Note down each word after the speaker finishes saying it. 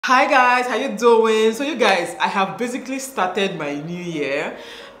Hi guys, how you doing? So you guys, I have basically started my new year,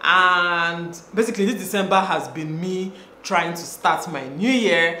 and basically this December has been me trying to start my new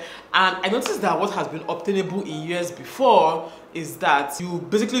year. And I noticed that what has been obtainable in years before is that you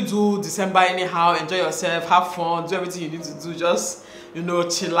basically do December anyhow, enjoy yourself, have fun, do everything you need to do, just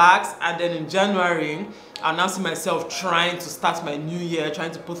chillax. And then in January I now see myself trying to start my new year,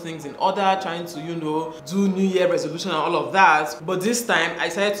 trying to put things in order, trying to do new year resolution and all of that. But this time I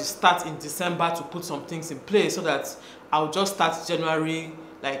decided to start in December to put some things in place so that I'll just start January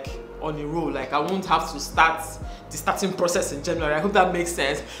like on a roll. Like I won't have to start the starting process in January. I hope that makes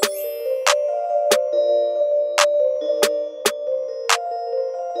sense.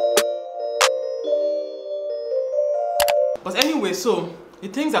 But anyway, so the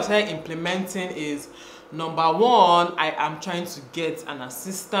things I've started implementing is, number one, I am trying to get an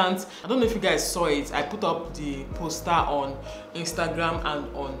assistant. I don't know if you guys saw it. I put up the poster on Instagram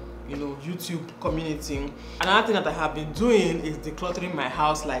and on YouTube community. Another thing that I have been doing is decluttering my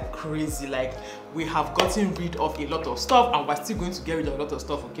house like crazy. Like we have gotten rid of a lot of stuff and we're still going to get rid of a lot of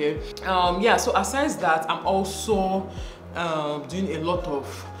stuff, okay? Yeah, so aside that, I'm also doing a lot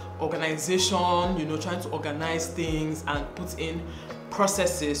of organization, trying to organize things and put in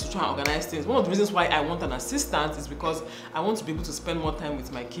processes to try and organize things. One of the reasons why I want an assistant is because I want to be able to spend more time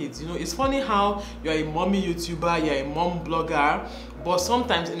with my kids. It's funny how you're a mommy YouTuber, you're a mom blogger, but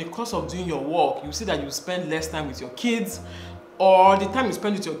sometimes in the course of doing your work, you see that you spend less time with your kids, or the time you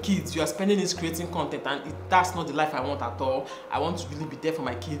spend with your kids, you are spending it creating content, and that's not the life I want at all. I want to really be there for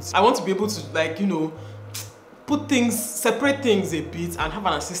my kids. I want to be able to put things, separate things a bit and have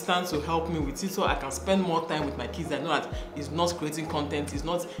an assistant to help me with it so I can spend more time with my kids. I know that it's not creating content, it's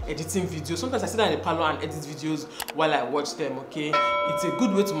not editing videos. Sometimes I sit down in the parlor and edit videos while I watch them, okay? It's a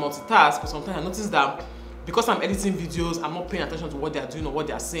good way to multitask, but sometimes I notice that because I'm editing videos, I'm not paying attention to what they're doing or what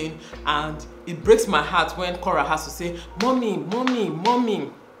they're saying, and it breaks my heart when KORA has to say, "Mommy, mommy,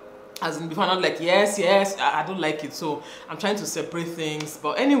 mommy." As in before, I'm not like, yes, yes, I don't like it. So I'm trying to separate things.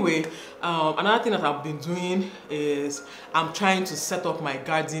 But anyway, another thing that I've been doing is I'm trying to set up my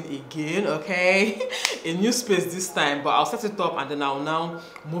garden again, okay? A new space this time, but I'll set it up and then I'll now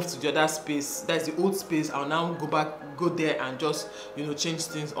move to the other space. That's the old space. I'll now go there and just, change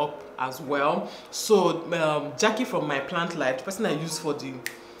things up as well. So Jackie from My Plant Life, the person I use for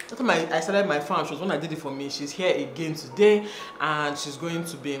I started my farm, she was one that did it for me. She's here again today and she's going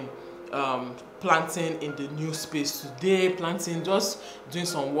to be planting in the new space today, just doing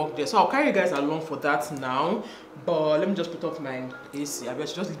some work there. So I'll carry you guys along for that now, but let me just put off my AC. I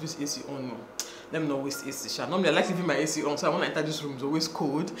should just leave this AC on now. Let me not waste AC. Normally I like leaving my AC on, so I want to enter this room, it's always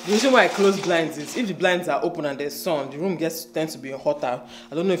cold. The reason why I close blinds is if the blinds are open and there's sun, the room tends to be hotter.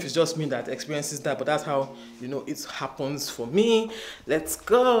 I don't know if it's just me that experiences that, but that's how it happens for me. Let's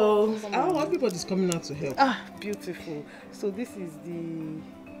go. Oh, everybody's coming out to help. Ah, beautiful. So this is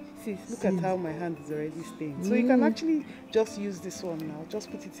see, look at how my hand is already stained. So you can actually just use this one now. Just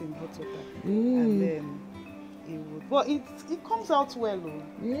put it in hot water and then it would. But it comes out well,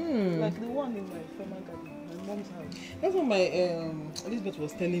 like the one in my former garden, my mom's house. That's what my Elizabeth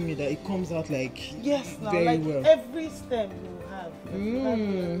was telling me, that it comes out like very like well. Every stem you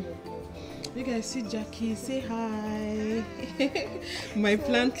have. You guys see Jackie, say hi. My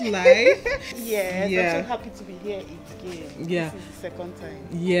plant life. Yes, yeah. I'm so happy to be here again. Yeah. This is the second time.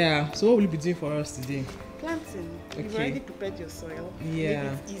 Yeah. So what will you be doing for us today? Planting. Okay. You've already prepared your soil. Yeah.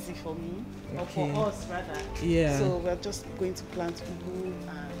 Maybe it's easy for me, or for us rather. Yeah. So we're just going to plant ugu and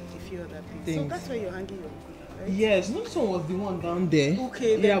a few other things. So that's where you're hanging your ugu, right? Yes. No, this one was the one down there.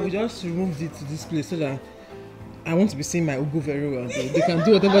 Okay. Yeah, we just removed it to this place so that I want to be seeing my ugu very well. They can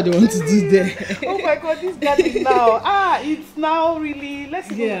do whatever they want to do there. Oh my God, this garden now. It's now really, let's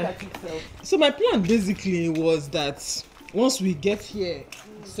go look at itself. So my plan basically was that once we get here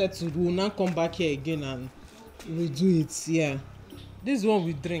settled, we'll now come back here again and redo it. Yeah. This is the one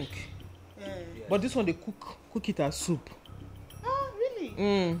we drink. Yeah. But this one they cook it as soup. Ah,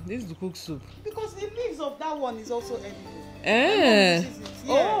 really? This is the cooked soup. Because the leaves of that one is also edible. Yeah.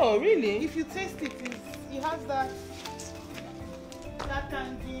 Oh, really? If you taste it, it has that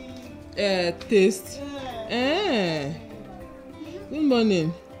candy taste. Yeah. Good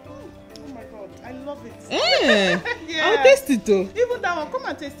morning. Oh my God, I love it. Yeah. I'll taste it too. Even that one, come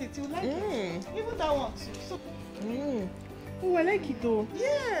and taste it. You like it. Even that one too. So, oh, I like it though.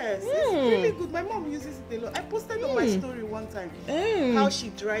 Yes, it's really good. My mom uses it a lot. I posted on my story one time how she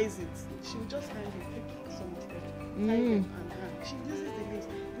dries it. She will just hand it, take some of it, tie it and hang. She uses the leaves.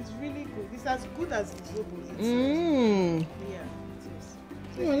 It's really good. It's as good as the zobo itself. Yeah, it is.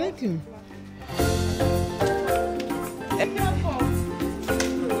 So I like him.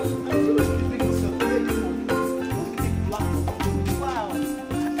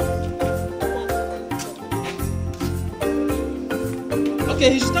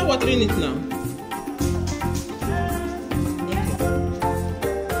 Okay, you should start watering it now.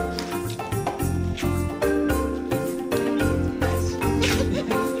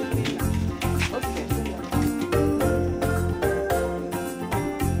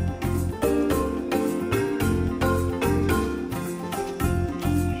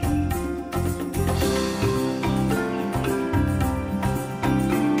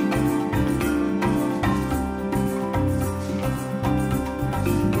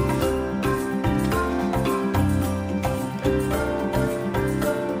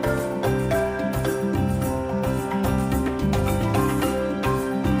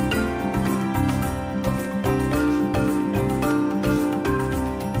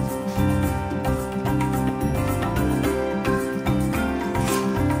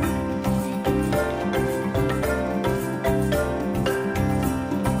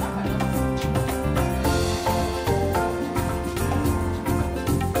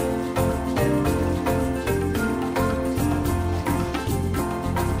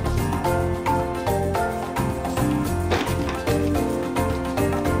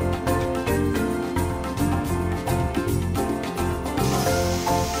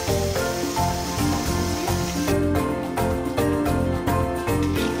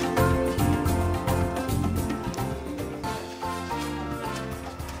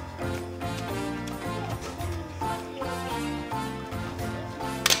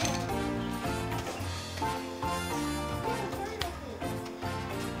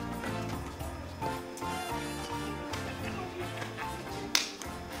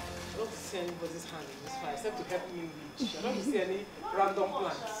 Anybody's hand in this fire except to help me reach. I don't see any random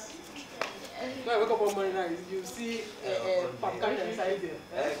plants. When I wake up one morning now, you see palm kernel inside there.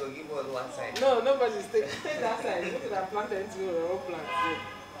 Go give us one side. No, nobody's take that side. Look at that plant into your own plant there.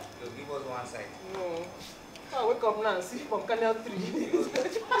 Go give us one side. No. I wake up now and see palm kernel tree.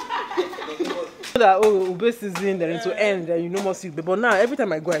 That ube season then to end, then you no more see ube. But now every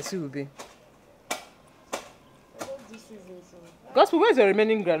time I go, I see ube. Gospel, where is your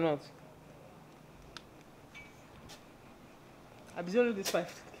remaining granite? I be only this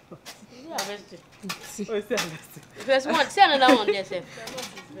 5. Yeah, harvested. Oh, it's harvested. There's one. See another one there, sir.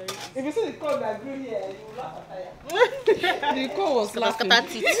 If you see the corn that grew here, you will laugh at the corn was laughing.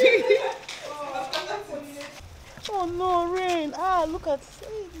 Oh no, rain. Ah, look at this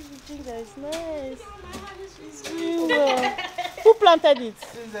ginger. It's nice. It's doing well. Who planted it?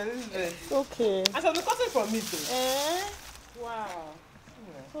 This is Okay. I said, cut it from me too. Wow.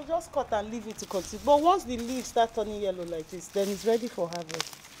 So just cut and leave it to continue. But once the leaves start turning yellow like this, then it's ready for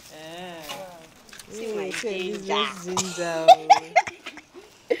harvest. Wow. See my ginger.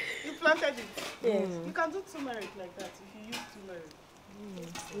 You planted it? Yes. You can do turmeric like that if you use turmeric.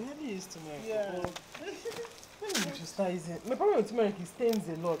 We hardly use turmeric. Yeah. When you should start using my problem with turmeric, it stains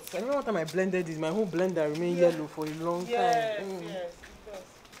a lot. I remember one time I blended it, my whole blender remained yellow for a long time. Yes, it does.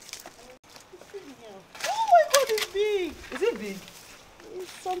 Oh my god, it's big! Is it big? It's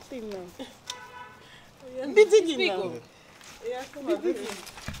something now. Big now. Yeah, come on, big.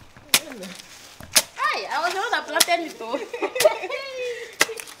 Hi, I was the one that planted it though.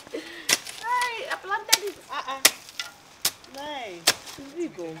 Hi, I planted it. Nice. It's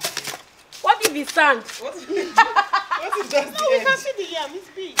big. What if it's sand? What is that? No, we can see the yam. It's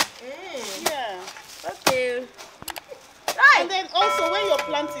big. Yeah. Okay. And then also when you're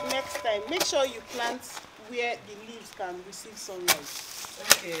planting next time, make sure you plant where the leaves can receive sunlight.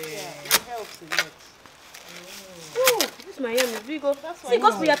 Okay. Yeah, it helps a lot. Oh, this is my yam. It's big. See,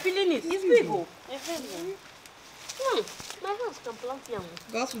 because we are peeling it. It's big. My hands can plant yam.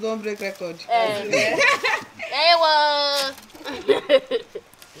 Gospel don't break record. Hey, well.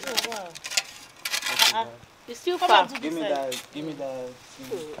 Oh wow. It's still far. Give me that.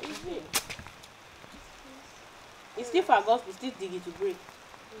 It's still far, God. We still dig it to break.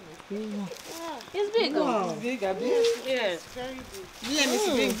 It's big. Wow. It's big, Abby. Yes. Very big. Yeah, it's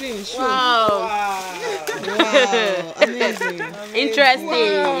big thing. Sure. Wow. Wow. Amazing.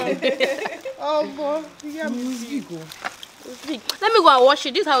 Interesting. Oh, boy. Yeah, it's big. It's big. Let me go and wash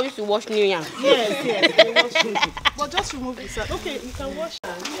it. This is how we used to wash new yam. Yes, they wash it. But just remove the sand. Okay, you can wash it.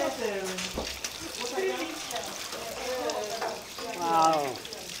 Wow.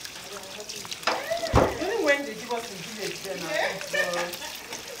 Only when they give us the village, then I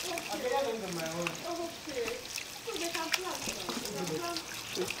never done my own. Okay. So they can plant.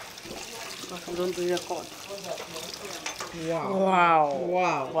 Don't do record. Wow. Wow.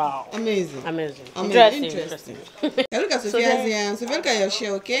 Wow. Wow. Amazing. Amazing. Interesting. Yeah, look at Sophia's yam. Sophia, look at your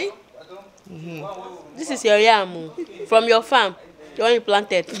share, okay? This is your yam from your farm. The one you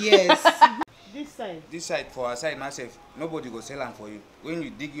planted. Yes. This side? This side for our side myself, nobody go sell am for you. When you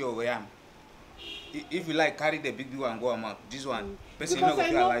dig your yam, if you like carry the big one go amount, this one person no go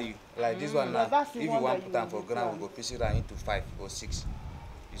fit allow you. Like this one now, if you want put am for ground, we go piece it into 5 or 6.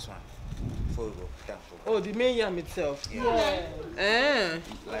 This one, before we go put am for. Oh, the main yam itself. Yeah.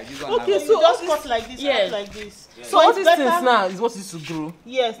 Like this one. Okay, so just cut like this, cut like this. Yeah. So So all it's these better. things now is what is to grow.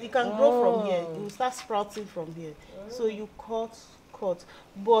 Yes, it can grow from here. It will start sprouting from here. So you cut.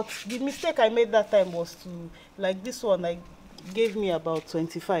 But the mistake I made that time was to, like this one, like gave me about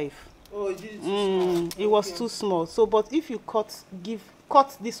 25. Oh, it is too small. It was too small. So, but if you cut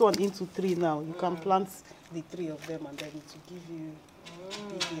this one into 3 now, you can plant the 3 of them, and then it will give you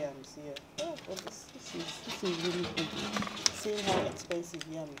big yams. Yeah. Oh, but this is really good. Seeing how expensive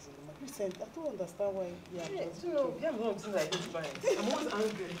yam is in the market. Listen, I don't understand why yam. Yeah, you know, yam is one of the things I hate buying. I'm always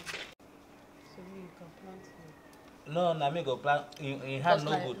angry. So you can plant here. No, na me go plant in hand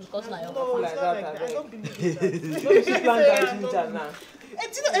no good. No, Like it's that, not like I that. I beg. don't believe in that. No, you should plant that ginger now. And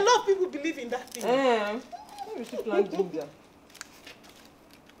you know, a lot of people believe in that thing. You should plant ginger.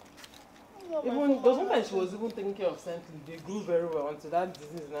 Even those sometimes she was even taking care of Century. They grew very well until that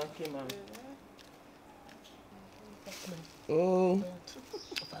disease now came out. Oh.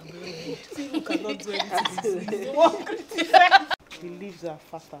 See, you cannot do anything. The leaves are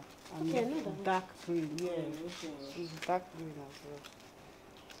fatter and dark green. Yeah, it's dark green as well.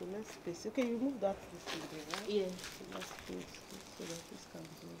 So let's paste. Okay, you move that this thing there, right? Yeah. So let's paste so that this can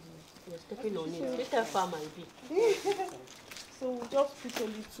go well. You're stepping on it. Better farm and be. So we'll just put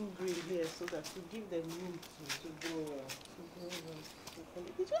only 2 green here so that to give them room to grow well.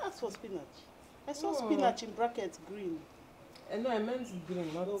 Did you ask for spinach? I saw spinach in brackets green. No, I meant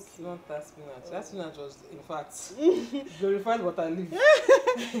green, not that spinach. That spinach was, in fact, glorified water leaf.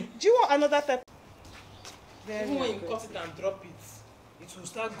 Do you want another type? Even when you cut it and drop it, it will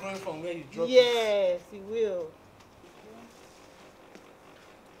start growing from where you drop it. Yes, it will.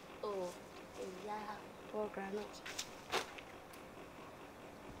 Oh, yeah. Poor granite.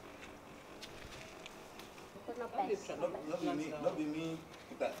 Not be me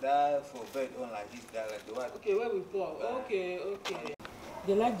that for bed on like this, that like the one. Okay, where we pour. Okay.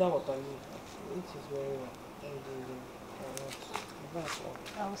 They like that water leaf. It is very well.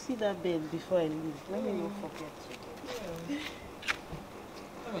 I'll see that bed before I leave. Let me not forget.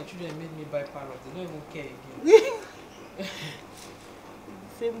 My children made me buy parrot. They don't even care again.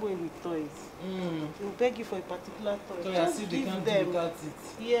 Same way with toys. They'll beg you for a particular toy. So I Just see they give can't them. do without it.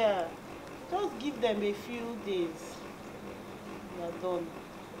 Yeah. Just give them a few days. You are done.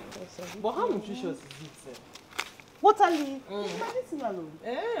 But how nutritious is it? Water leaf. It's medicinal.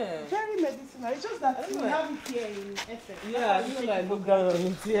 Yeah. Very medicinal. It's just that we have it here in Essex. Yeah, I know I look down on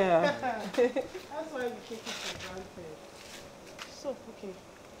it. Yeah. That's why we take it for granted. So, okay.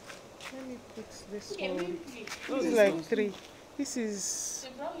 Let me put this one. This is like 3. This is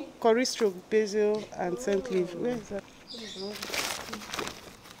curry stroke, basil, and scent leaf. Where is that?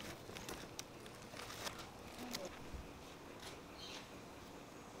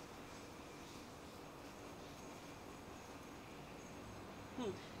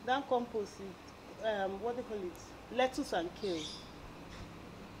 That compost is, what they call it? Lettuce and kale.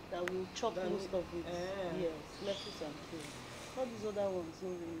 That will chop most of it. Yes, lettuce and kale. All these other ones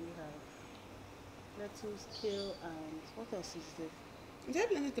don't really have. Lettuce, kale, and what else is there? Is there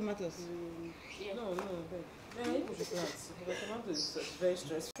plenty tomatoes? No, babe. Yeah, you should plant. Because tomato is very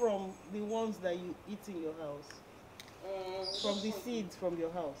stressful. From the ones that you eat in your house. From the seeds from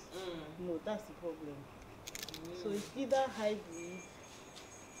your house. No, that's the problem. So it's either hybrid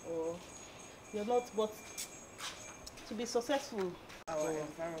or you're not, but to be successful our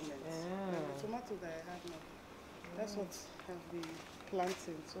environment. The tomato that I have now, that's what I've been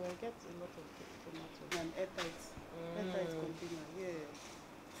planting. So I get a lot of tomatoes and airtight container. Yeah,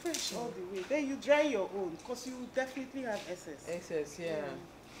 fresh all the way. Then you dry your own because you definitely have excess. Excess, yeah.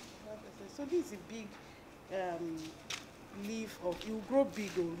 So this is a big leaf of, it will grow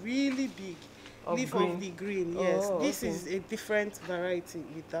big, really big. Of leaf green. of the green, yes. Oh, this okay. is a different variety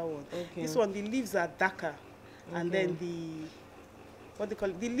with that one. Okay. This one, the leaves are darker, and then the, what they call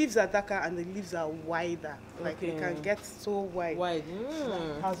it, the leaves are darker and the leaves are wider. Like they can get so wide. Wide.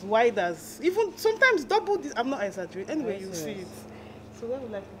 As wide as, even sometimes double this. I'm not exaggerating. Anyway, you see it. So where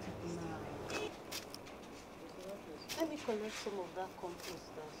will I put it now? Let me collect some of that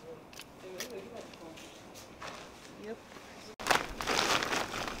compost as well. Yep.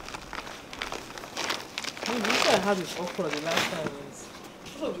 The issue I had with okra the last time is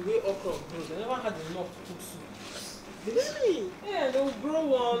because of the way okra grows, I never had enough to cook soup. Really? Yeah, they'll grow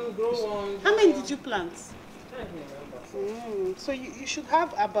one. How many did you plant? I can't even remember. So you should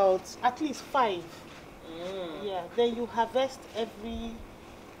have about at least 5. Yeah, then you harvest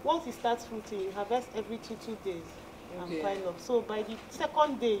once it starts fruiting, you harvest every 2 days and pile up. So by the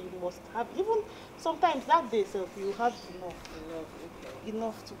second day, you must have, even sometimes that day itself, you have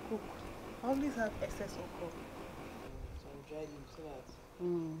enough to cook. Always have excess okra. Some dry leaves so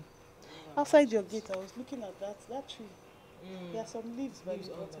that. Outside your gate, I was looking at that tree. There are some leaves by the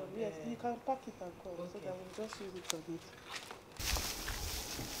bottom. Yes, you can pack it and come so that we'll just use it on it.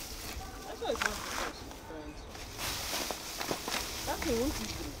 I thought it's not too much. That's a won't eat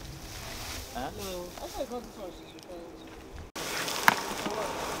it. Huh? No, I thought it's not too much.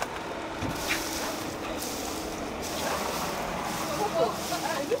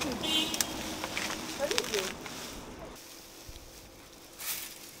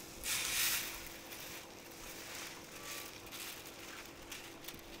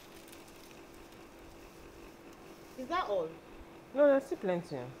 Is that all? No, there's still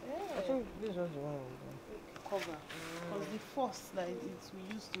plenty. I think this is just the one. Cover. Because the force that we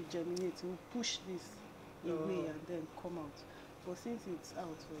used to germinate, we push this away and then come out. But since it's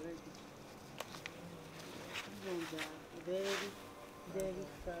out already, these ones are very, very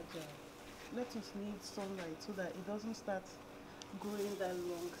fragile. Lettuce needs sunlight so that it doesn't start growing that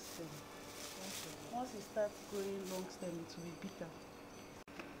long stem. Once it starts growing long stem, it will be bitter.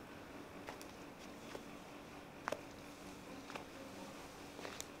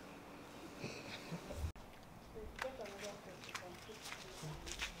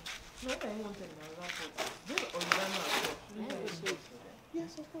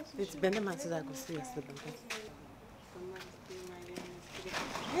 Yes, of course. It's Benjamin so that I could see us the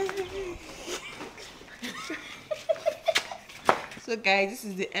So guys, this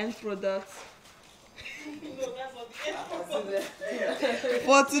is the end product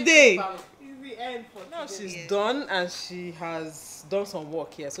for today. Now she's done and she has done some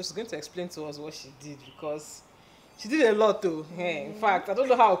work here, so she's going to explain to us what she did, because she did a lot though. In fact, I don't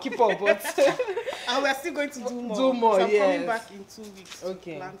know how I'll keep up, but and we're still going to do more. Do more, so I'm coming yes. back in 2 weeks to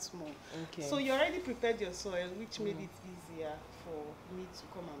plant more. Okay. So you already prepared your soil, which made it easier for me to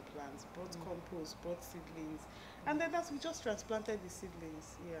come and plant. Brought compost, brought seedlings, and then we just transplanted the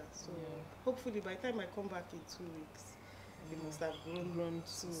seedlings. Yeah. So hopefully by the time I come back in 2 weeks, it must have grown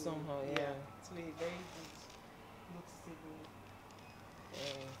somehow. Yeah. To a very good, noticeable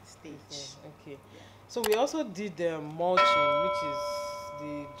stage. Okay. Yeah. So we also did mulching, which is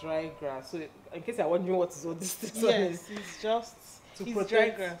the dry grass. So in case I wondering what is all this thing. Yes, it's just protect dry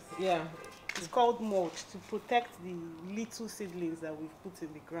grass. Yeah. It's called mulch to protect the little seedlings that we've put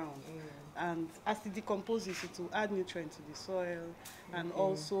in the ground. And as it decomposes, it will add nutrients to the soil and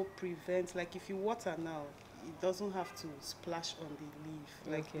also prevent, like if you water now, it doesn't have to splash on the leaf.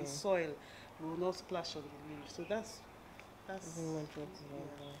 Like the soil will not splash on the leaf. So that's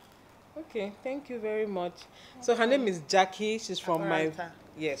Okay, thank you very much. So her name is Jackie. She's from my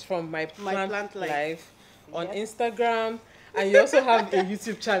Plant Life on Instagram. And you also have a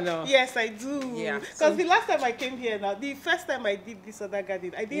YouTube channel. Yes, I do. Yeah. Because the last time I came here, the first time I did this other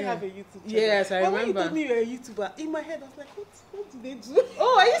garden, I didn't have a YouTube channel. Yes, I remember. When you told me you were a YouTuber, in my head I was like, what do they do?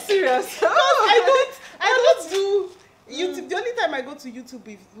 Oh, are you serious? I don't do YouTube. The only time I go to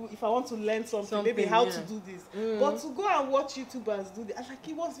YouTube if I want to learn something maybe how to do this. But to go and watch YouTubers do this, I like,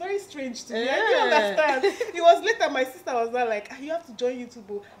 it was very strange to me. I didn't understand. It was later my sister was there like, you have to join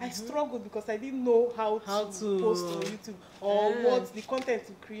YouTube. I struggled because I didn't know how to post on YouTube or what the content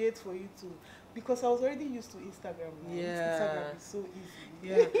to create for YouTube. Because I was already used to Instagram. Instagram is so easy.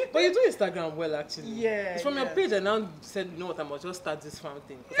 Yeah. But you do Instagram well, actually. Yeah. It's from your page I now said, you know what, I must just start this farm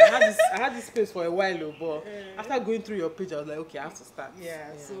thing. I had this space for a while, but after going through your page, I was like, okay, I have to start.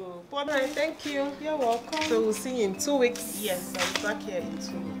 Yeah. So, right, thank you. You're welcome. So we'll see you in 2 weeks. Yes, I'll be back here in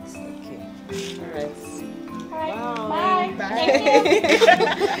 2 weeks. Okay. All right. Bye.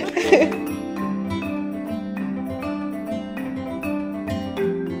 Bye.